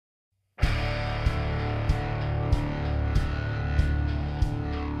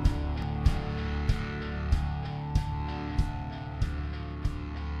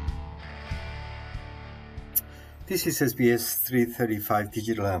This is SBS 335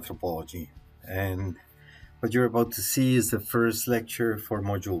 Digital Anthropology, and what you're about to see is the first lecture for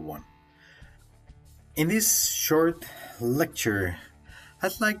Module 1. In this short lecture,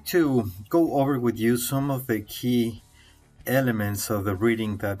 I'd like to go over with you some of the key elements of the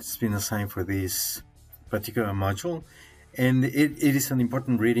reading that's been assigned for this particular module. And it is an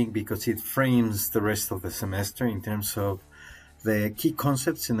important reading because it frames the rest of the semester in terms of the key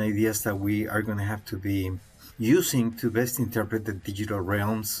concepts and ideas that we are going to have to be using to best interpret the digital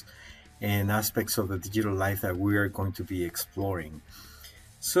realms and aspects of the digital life that we are going to be exploring.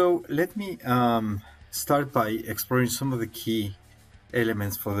 So let me start by exploring some of the key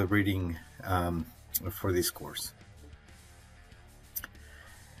elements for the reading for this course.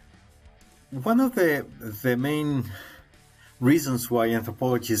 One of the main reasons why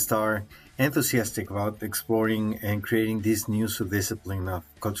anthropologists are enthusiastic about exploring and creating this new subdiscipline of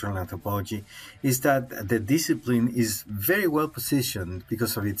cultural anthropology is that the discipline is very well positioned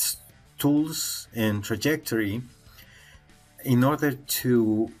because of its tools and trajectory in order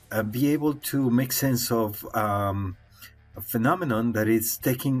to be able to make sense of a phenomenon that is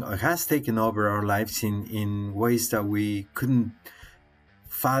has taken over our lives in ways that we couldn't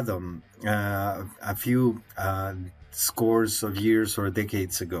fathom a few scores of years or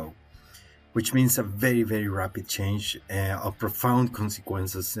decades ago, which means a very, very rapid change of profound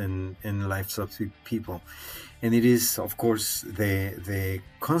consequences in the lives of people. And it is, of course, the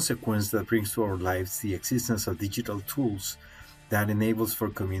consequence that brings to our lives the existence of digital tools that enables for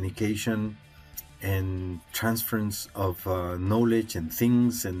communication and transference of knowledge and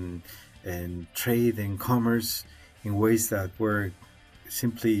things and trade and commerce in ways that were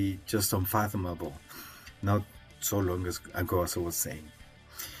simply just unfathomable not so long ago, as I was saying.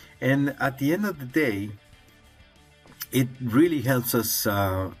 And at the end of the day, it really helps us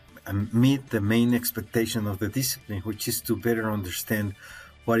meet the main expectation of the discipline, which is to better understand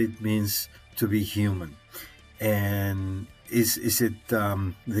what it means to be human. And is it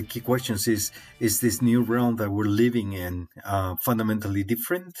the key questions is this new realm that we're living in fundamentally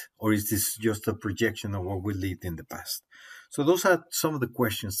different, or is this just a projection of what we lived in the past? So those are some of the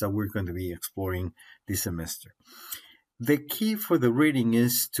questions that we're going to be exploring this semester. The key for the reading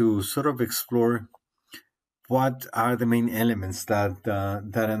is to sort of explore what are the main elements that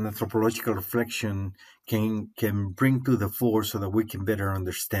an anthropological reflection can bring to the fore so that we can better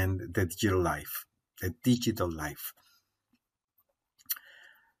understand the digital life,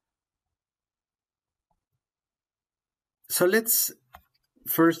 So let's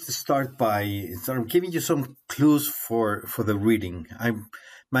first start by sort of giving you some clues for the reading.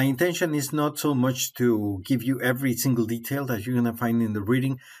 My intention is not so much to give you every single detail that you're going to find in the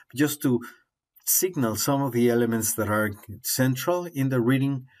reading, but just to signal some of the elements that are central in the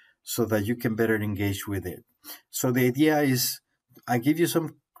reading so that you can better engage with it. So the idea is I give you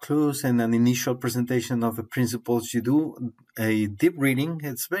some clues and an initial presentation of the principles. You do a deep reading.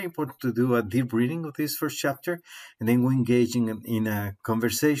 It's very important to do a deep reading of this first chapter, and then we're engaging in a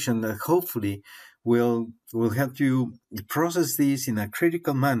conversation that hopefully will help you process these in a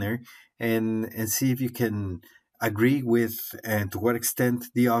critical manner and see if you can agree with and to what extent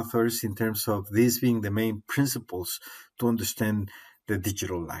the authors in terms of these being the main principles to understand the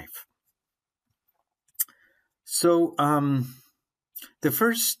digital life. So the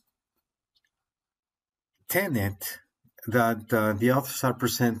first tenet that the authors are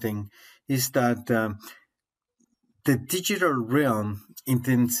presenting is that the digital realm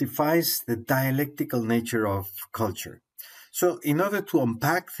intensifies the dialectical nature of culture. So in order to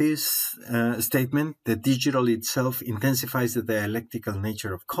unpack this statement, the digital itself intensifies the dialectical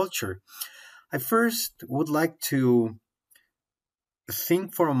nature of culture, I first would like to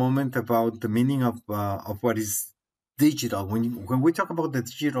think for a moment about the meaning of what is digital. When we talk about the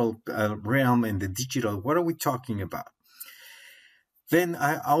digital realm and the digital, what are we talking about? Then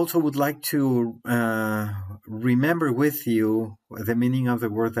I also would like to remember with you the meaning of the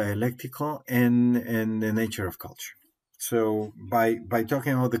word dialectical and the nature of culture. So by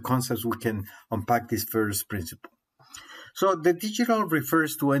talking about the concepts, we can unpack this first principle. So the digital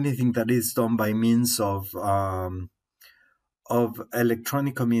refers to anything that is done by means of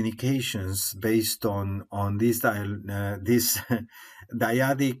electronic communications based on this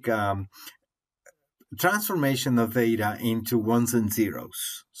dyadic transformation of data into ones and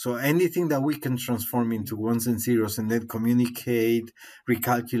zeros. So anything that we can transform into ones and zeros and then communicate,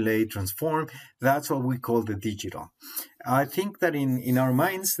 recalculate, transform, that's what we call the digital. I think that in our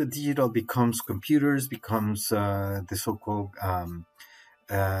minds, the digital becomes computers, becomes the so-called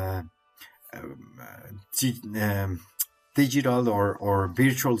digital or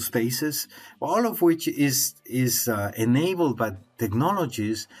virtual spaces, all of which is enabled by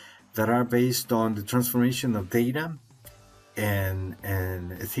technologies that are based on the transformation of data. And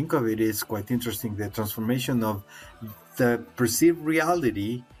think of it is quite interesting, the transformation of the perceived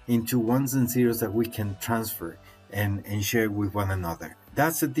reality into ones and zeros that we can transfer and share with one another.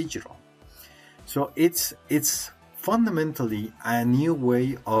 That's the digital. So it's fundamentally a new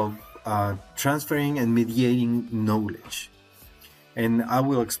way of transferring and mediating knowledge. And I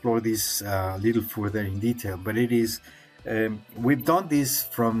will explore this a little further in detail, but it is we've done this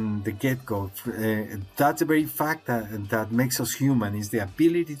from the get-go. That's the very fact that makes us human, is the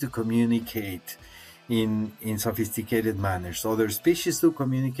ability to communicate in sophisticated manners. Other species do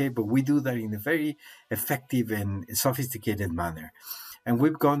communicate, but we do that in a very effective and sophisticated manner. And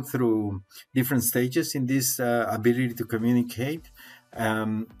we've gone through different stages in this ability to communicate.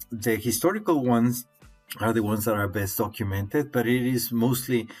 The historical ones are the ones that are best documented, but it is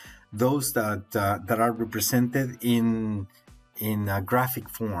mostly those that are represented in a graphic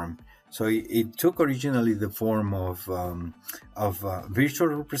form. So it took originally the form of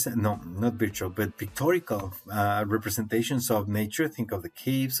pictorial representations of nature. Think of the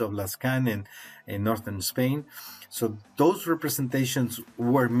caves of Lascaux in northern Spain. So those representations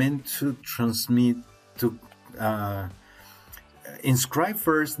were meant to transmit, to inscribe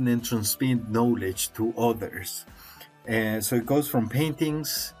first and then transmit knowledge to others. So it goes from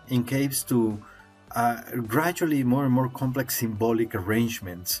paintings in caves to gradually more and more complex symbolic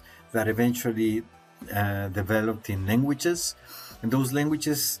arrangements that eventually developed in languages. And those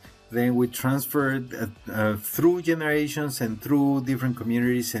languages then we transferred through generations and through different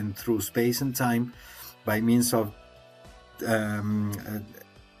communities and through space and time by means of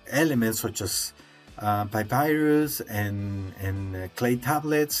elements such as papyrus and clay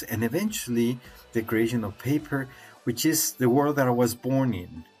tablets, and eventually the creation of paper, which is the world that I was born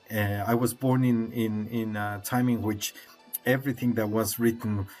in. I was born in a time in which everything that was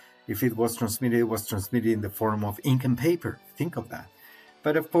written, if it was transmitted, it was transmitted in the form of ink and paper. Think of that.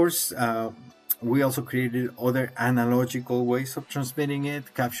 But of course, we also created other analogical ways of transmitting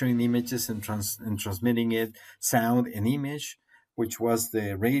it, capturing images and transmitting it, sound and image, which was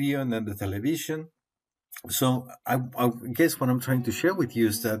the radio and then the television. So I guess what I'm trying to share with you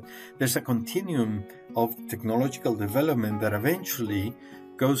is that there's a continuum of technological development that eventually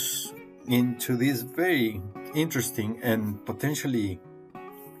goes into this very interesting and potentially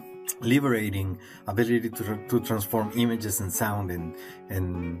liberating ability to transform images and sound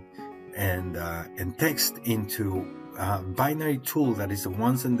and text into a binary tool that is the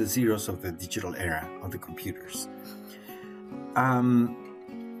ones and the zeros of the digital era of the computers.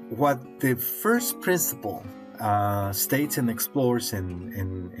 What the first principle states and explores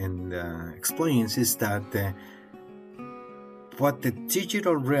and explains is that what the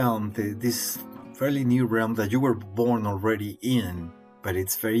digital realm, this fairly new realm that you were born already in, but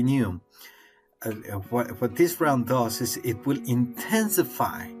it's very new, what this realm does is it will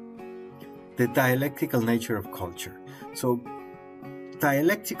intensify the dialectical nature of culture. So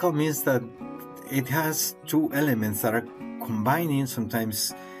dialectical means that it has two elements that are combining.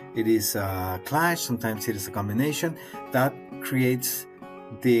 Sometimes it is a clash, sometimes it is a combination that creates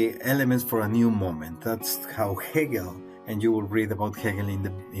the elements for a new moment. That's how Hegel, and you will read about Hegel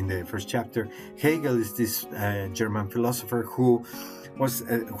in the first chapter. Hegel is this German philosopher who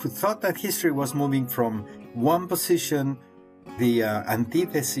thought that history was moving from one position, the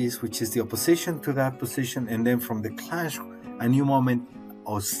antithesis, which is the opposition to that position, and then from the clash, a new moment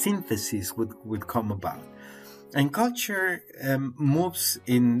of synthesis would come about. And culture moves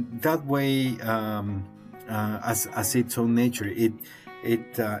in that way as its own nature. It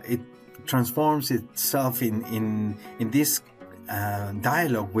transforms itself in this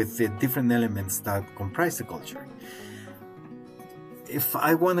dialogue with the different elements that comprise the culture. If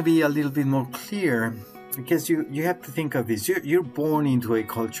I want to be a little bit more clear, because you have to think of this, you're born into a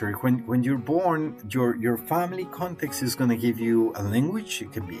culture. When you're born, your family context is going to give you a language.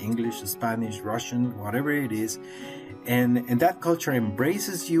 It can be English, Spanish, Russian, whatever it is, and that culture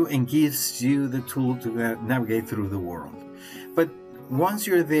embraces you and gives you the tool to navigate through the world. But once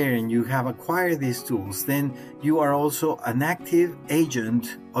you're there and you have acquired these tools, then you are also an active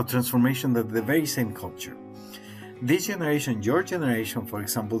agent of transformation of the very same culture. This generation, your generation, for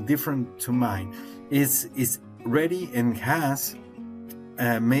example, different to mine, is ready and has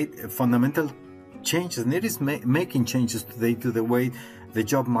made fundamental changes, and it is making changes today to the way the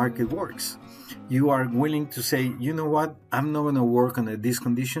job market works. You are willing to say, you know what, I'm not going to work under these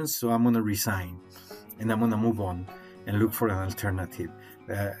conditions, so I'm going to resign and I'm going to move on and look for an alternative.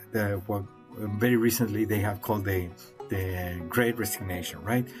 What very recently they have called the the Great Resignation,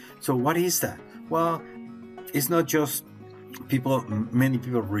 right? So what is that? Well, it's not just many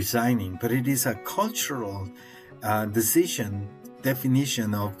people resigning, but it is a cultural definition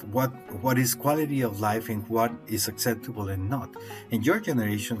of what is quality of life and what is acceptable and not. And your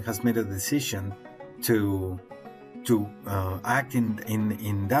generation has made a decision to act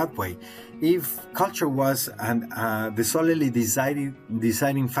in that way. If culture was the solely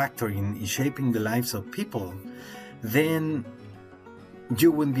deciding factor in shaping the lives of people, then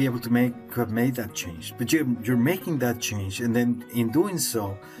you wouldn't be able to have made that change. But you're making that change, and then in doing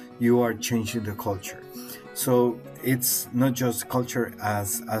so, you are changing the culture. So it's not just culture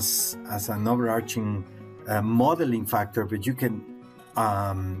as an overarching modeling factor, but you can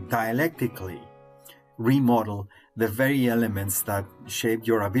dialectically remodel the very elements that shape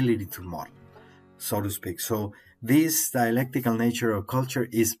your ability to model, so to speak. So this dialectical nature of culture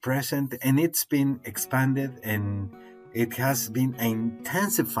is present, and it's been expanded, and it has been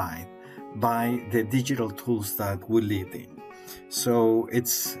intensified by the digital tools that we live in. So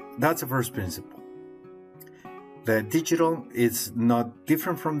that's the first principle. The digital is not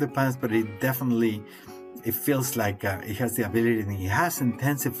different from the past, but it feels like it has the ability, and it has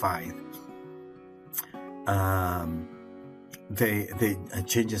intensified the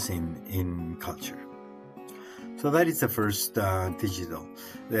changes in culture. So that is the first digital,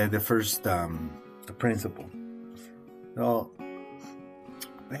 the first principle. So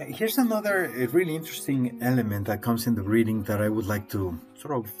here's another really interesting element that comes in the reading that I would like to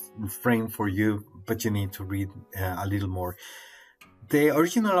sort of frame for you, but you need to read a little more. The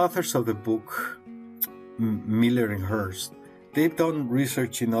original authors of the book, Miller and Hurst, they've done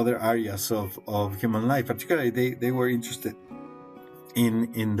research in other areas of human life. Particularly, they were interested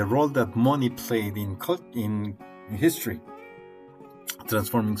in the role that money played in history,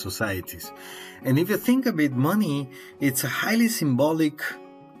 transforming societies. And if you think of it, money, it's a highly symbolic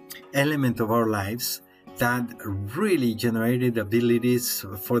element of our lives that really generated abilities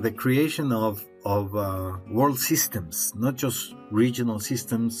for the creation of world systems, not just regional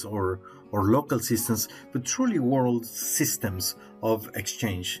systems or local systems, but truly world systems of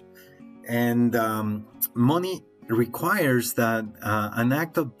exchange. And money requires that an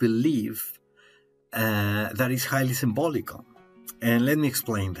act of belief that is highly symbolical. And let me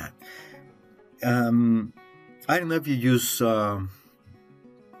explain that. I don't know if you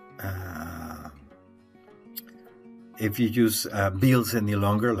use bills any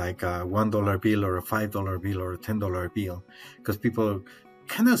longer, like a $1 bill or a $5 bill or a $10 bill, because people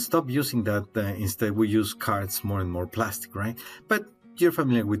kind of stop using that. Instead, we use cards, more and more plastic, right? But you're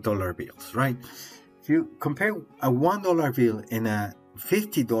familiar with dollar bills, right? If you compare a $1 bill and a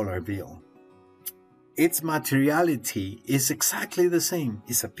 $50 bill, its materiality is exactly the same.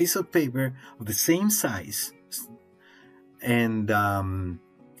 It's a piece of paper of the same size, and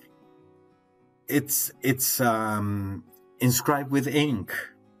it's inscribed with ink.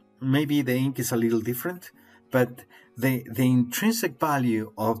 Maybe the ink is a little different, but the intrinsic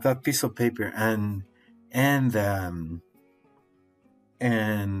value of that piece of paper and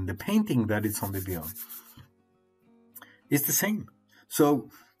the painting that is on the bill is the same. So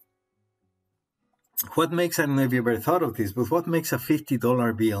what makes, I don't know if you ever thought of this, but what makes a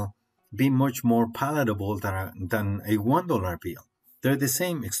 $50 bill be much more palatable than a $1 bill? They're the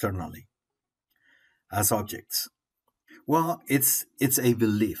same externally as objects. Well, it's a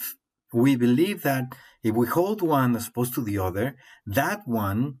belief. We believe that if we hold one as opposed to the other, that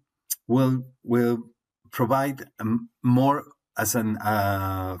one will provide more as when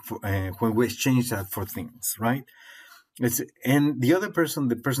we exchange that for things, right? And the other person,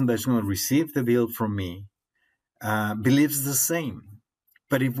 the person that's going to receive the bill from me, believes the same.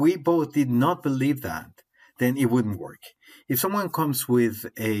 But if we both did not believe that, then it wouldn't work. If someone comes with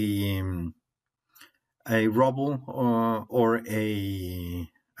a ruble or a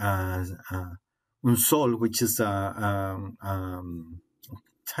un sol, which is a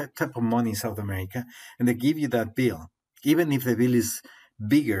type of money in South America, and they give you that bill, even if the bill is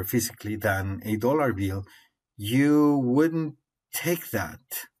bigger physically than a dollar bill, you wouldn't take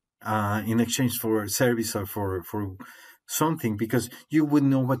that in exchange for a service or for something, because you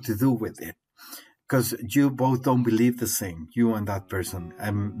wouldn't know what to do with it, because you both don't believe the same, you and that person.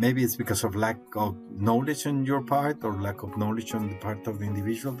 And maybe it's because of lack of knowledge on your part, or lack of knowledge on the part of the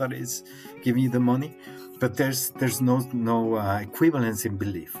individual that is giving you the money, but there's no equivalence in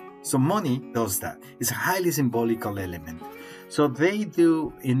belief. So money does that. It's a highly symbolical element. So they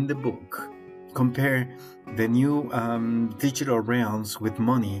do in the book compare the new digital realms with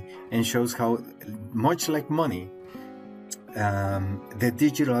money, and shows how much like money, the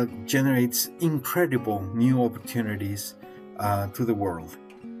digital generates incredible new opportunities to the world,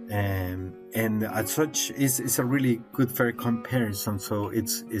 and as such, it's a really good fair comparison. So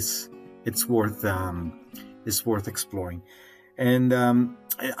it's worth exploring. And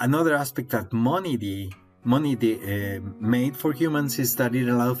another aspect that money made for humans is that it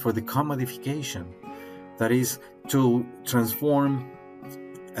allowed for the commodification. That is, to transform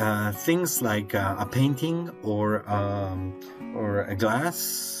things like a painting or a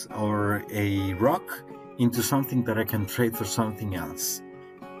glass or a rock into something that I can trade for something else.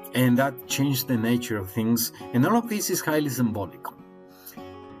 And that changed the nature of things. And all of this is highly symbolic.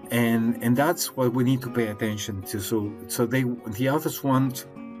 And that's what we need to pay attention to. So the authors want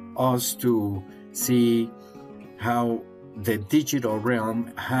us to see how the digital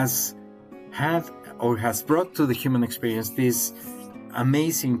realm has brought to the human experience this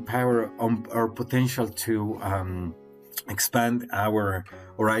amazing power or potential to expand our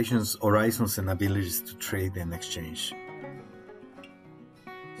horizons and abilities to trade and exchange.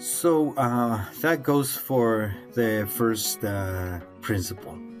 So that goes for the first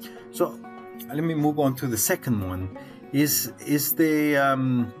principle. So let me move on to the second one. Is the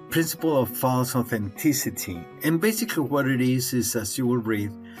principle of false authenticity. And basically what it is, as you will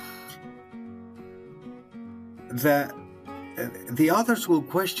read, the authors will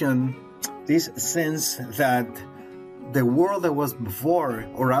question this sense that the world that was before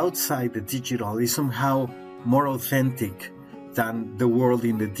or outside the digital is somehow more authentic than the world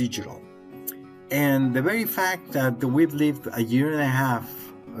in the digital. And the very fact that we've lived a year and a half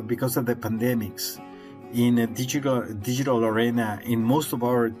because of the pandemics in a digital arena in most of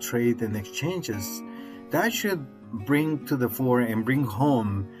our trade and exchanges, that should bring to the fore and bring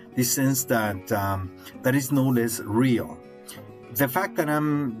home this sense that that is no less real. The fact that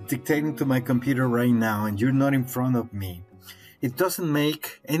I'm dictating to my computer right now and you're not in front of me, it doesn't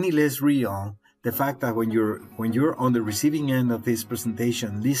make any less real the fact that when you're on the receiving end of this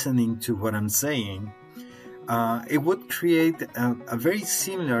presentation listening to what I'm saying, it would create a very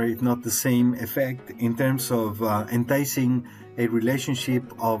similar, if not the same, effect in terms of enticing a relationship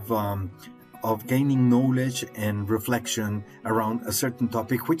of gaining knowledge and reflection around a certain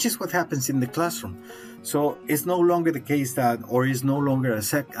topic, which is what happens in the classroom. So it's no longer the case that, or is no longer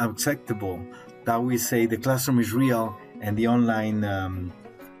acceptable that we say the classroom is real and the online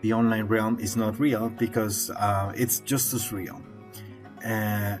realm is not real, because it's just as real.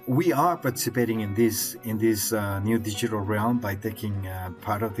 We are participating in this new digital realm by taking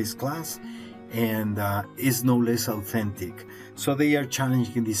part of this class, and is no less authentic. So they are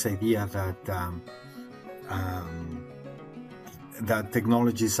challenging this idea that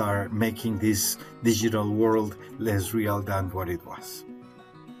technologies are making this digital world less real than what it was.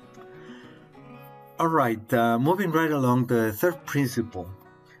 All right, moving right along, the third principle.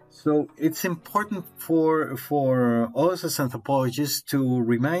 So it's important for us as anthropologists to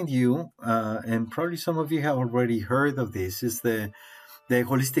remind you, and probably some of you have already heard of this, is the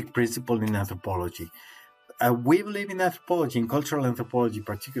holistic principle in anthropology. We believe in anthropology, in cultural anthropology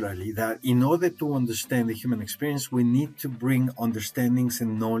particularly, that in order to understand the human experience, we need to bring understandings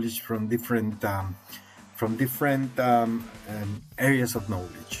and knowledge from different areas of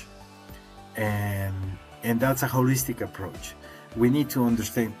knowledge, and that's a holistic approach. We need to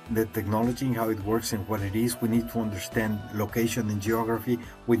understand the technology and how it works and what it is. We need to understand location and geography.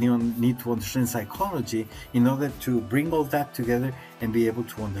 We need to understand psychology in order to bring all that together and be able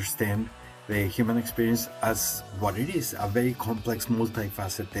to understand the human experience as what it is, a very complex,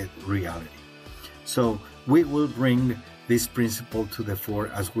 multifaceted reality. So we will bring this principle to the fore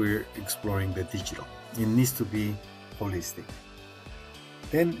as we're exploring the digital. It needs to be holistic.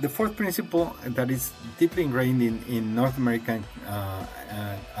 Then the fourth principle that is deeply ingrained in North American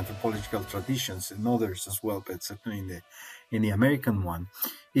anthropological traditions and others as well, but certainly in the American one,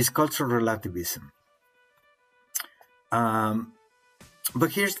 is cultural relativism.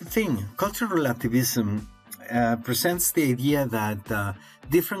 But here's the thing: cultural relativism presents the idea that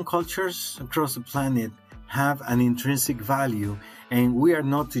different cultures across the planet have an intrinsic value, and we are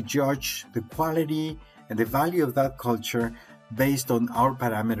not to judge the quality and the value of that culture based on our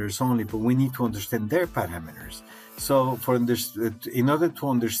parameters only, but we need to understand their parameters. So in order to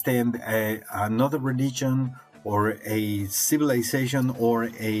understand another religion or a civilization or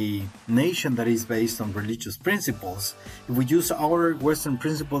a nation that is based on religious principles, if we use our Western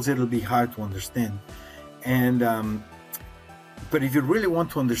principles, it'll be hard to understand. And but if you really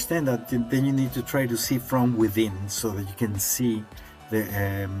want to understand that, then you need to try to see from within, so that you can see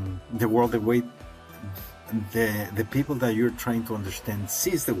the world the way the people that you're trying to understand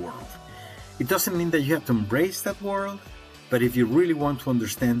sees the world. It doesn't mean that you have to embrace that world, But if you really want to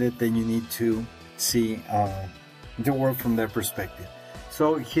understand it, then you need to see the world from their perspective.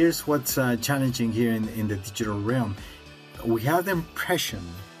 So here's what's challenging here in the digital realm. We have the impression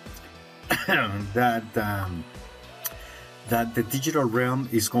that that the digital realm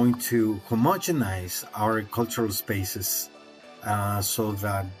is going to homogenize our cultural spaces so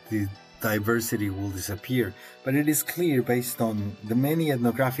that the diversity will disappear. But it is clear, based on the many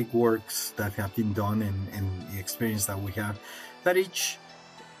ethnographic works that have been done and the experience that we have, that each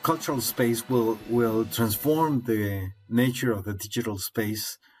cultural space will transform the nature of the digital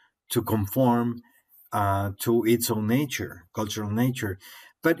space to conform to its own nature, cultural nature.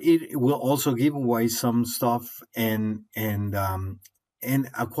 But it will also give away some stuff and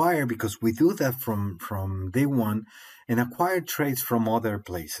acquire, because we do that from day one, and acquire traits from other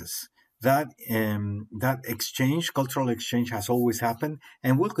places. That exchange, cultural exchange, has always happened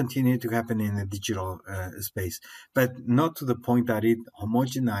and will continue to happen in the digital space, but not to the point that it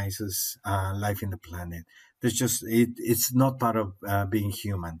homogenizes life in the planet. It's not part of being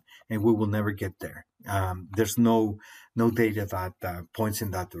human, and we will never get there. There's no data that points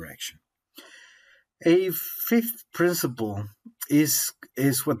in that direction. A fifth principle is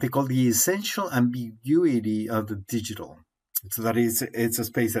what they call the essential ambiguity of the digital. So that it's a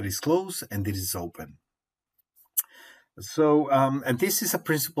space that is closed and it is open. So, and this is a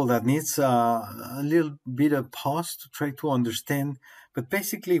principle that needs a little bit of pause to try to understand. But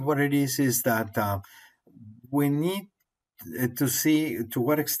basically, what it is that we need to see to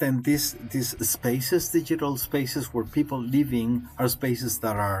what extent these spaces, digital spaces where people living, are spaces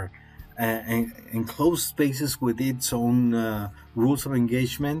that are enclosed spaces with its own rules of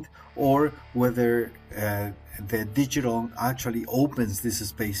engagement, or whether the digital actually opens these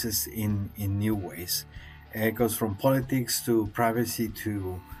spaces in new ways. It goes from politics to privacy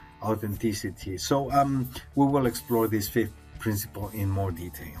to authenticity. So we will explore this fifth principle in more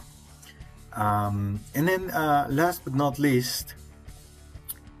detail. And then last but not least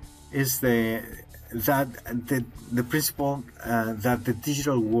is the principle that the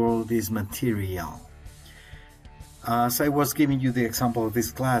digital world is material. As I was giving you the example of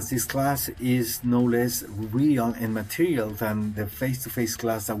this class is no less real and material than the face-to-face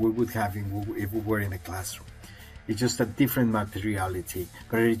class that we would have if we were in a classroom. It's just a different materiality,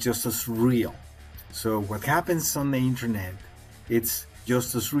 but it's just as real. So what happens on the internet, it's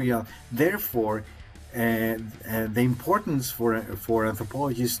just as real. Therefore, the importance for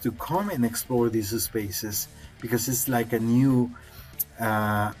anthropologists to come and explore these spaces, because it's like a new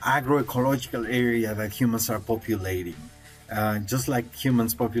agroecological area that humans are populating. Just like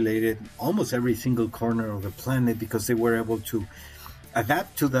humans populated almost every single corner of the planet because they were able to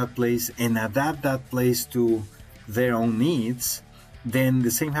adapt to that place and adapt that place to their own needs, then the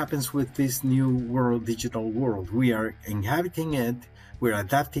same happens with this new world, digital world. We are inhabiting it, we're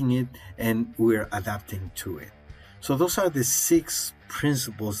adapting it, and we're adapting to it. So those are the 6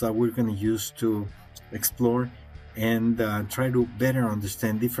 principles that we're going to use to explore and try to better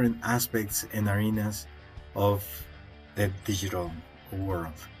understand different aspects and arenas of the digital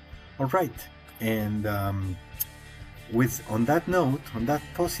world. All right, and on that note, on that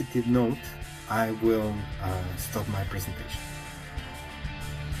positive note, I will stop my presentation.